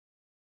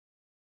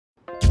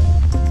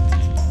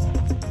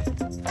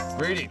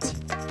Greetings.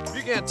 If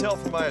you can't tell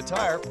from my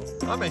attire,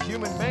 I'm a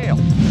human male.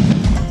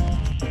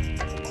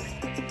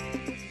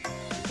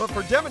 But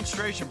for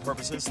demonstration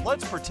purposes,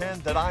 let's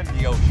pretend that I'm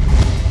the ocean.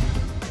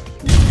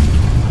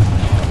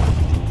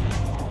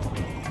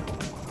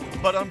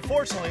 But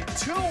unfortunately,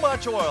 too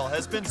much oil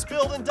has been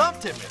spilled and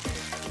dumped in me.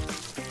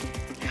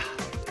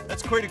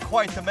 That's created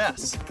quite the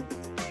mess.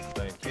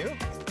 Thank you.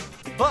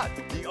 But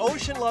the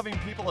ocean-loving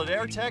people at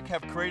AirTech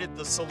have created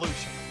the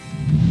solution.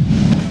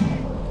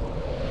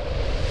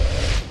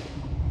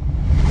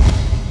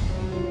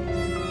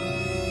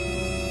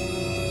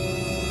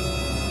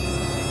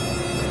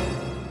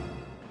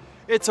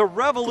 It's a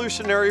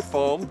revolutionary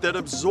foam that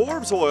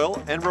absorbs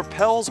oil and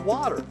repels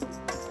water.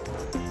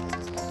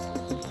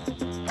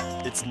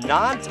 It's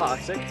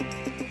non-toxic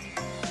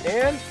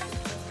and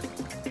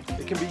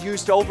it can be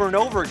used over and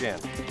over again.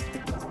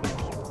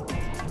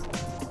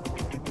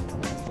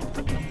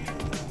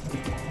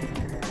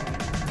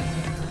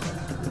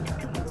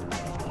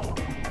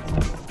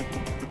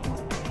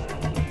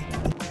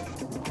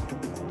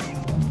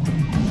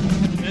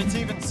 It's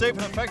even safe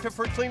and effective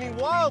for cleaning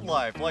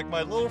wildlife, like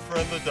my little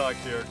friend the duck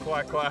here.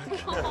 Quack, quack.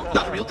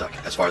 Not a real duck.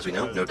 As far as we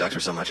know, no ducks are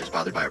so much as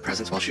bothered by our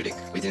presence while shooting.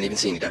 We didn't even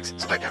see any ducks,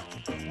 so pipe down.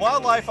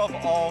 Wildlife of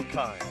all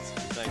kinds.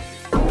 Thank you.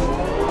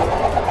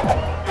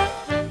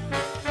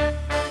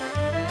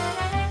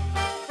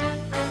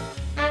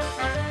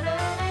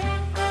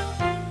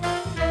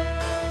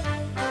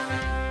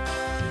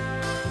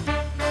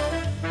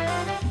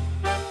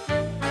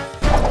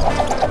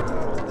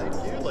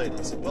 Thank you,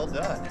 ladies. Well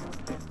done.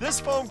 This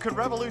foam could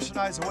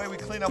revolutionize the way we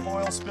clean up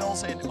oil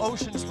spills in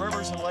oceans,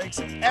 rivers, and lakes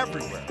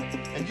everywhere.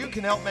 And you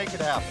can help make it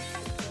happen.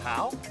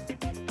 How?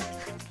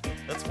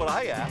 That's what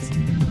I asked.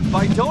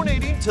 By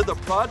donating to the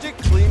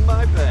Project Clean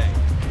My Bay,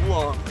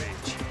 Long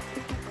Beach.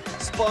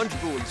 Sponge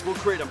buoys will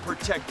create a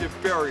protective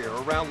barrier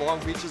around Long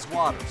Beach's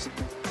waters.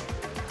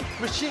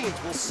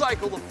 Machines will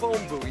cycle the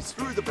foam buoys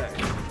through the bay,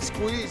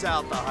 squeeze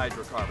out the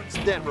hydrocarbons,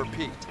 then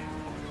repeat.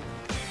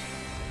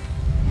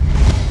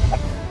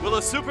 Will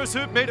a super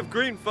suit made of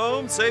green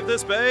foam save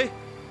this bay?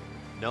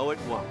 No, it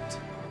won't.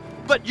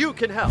 But you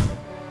can help.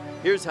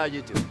 Here's how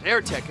you do it.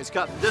 AirTech has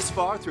gotten this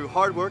far through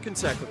hard work and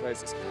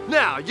sacrifices.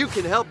 Now you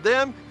can help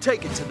them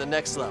take it to the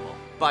next level.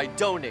 By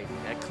donating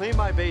at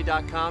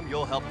cleanmybay.com,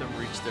 you'll help them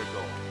reach their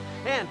goal.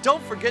 And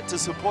don't forget to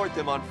support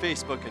them on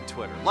Facebook and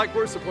Twitter. Like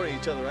we're supporting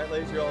each other, right,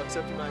 ladies? You're all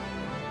accepting my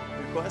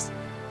request?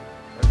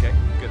 Okay,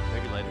 good.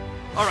 Maybe later.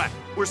 All right,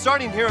 we're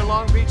starting here in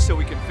Long Beach so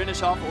we can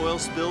finish off oil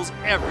spills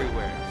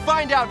everywhere.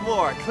 Find out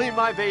more at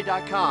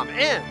cleanmybay.com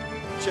and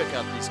check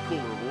out these cool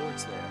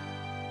rewards there.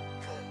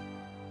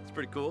 It's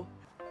pretty cool.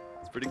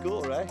 It's pretty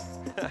cool, right?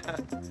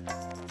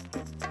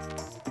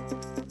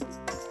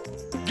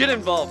 Get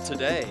involved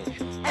today,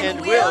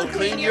 and we'll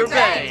clean your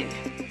bay.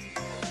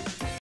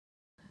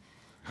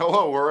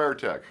 Hello, we're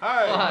AirTech.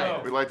 Hi.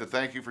 We'd like to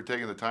thank you for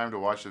taking the time to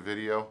watch the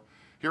video.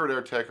 Here at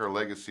AirTech, our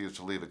legacy is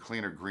to leave a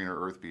cleaner, greener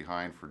earth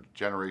behind for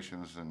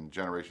generations and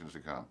generations to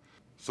come.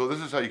 So this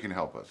is how you can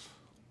help us.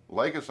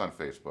 Like us on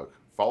Facebook,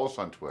 follow us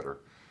on Twitter,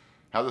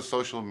 have the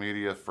social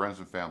media, friends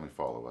and family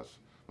follow us.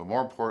 But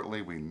more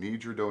importantly, we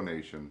need your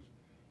donation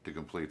to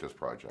complete this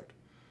project.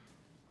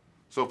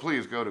 So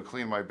please go to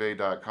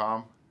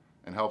cleanmybay.com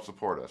and help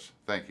support us.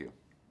 Thank you.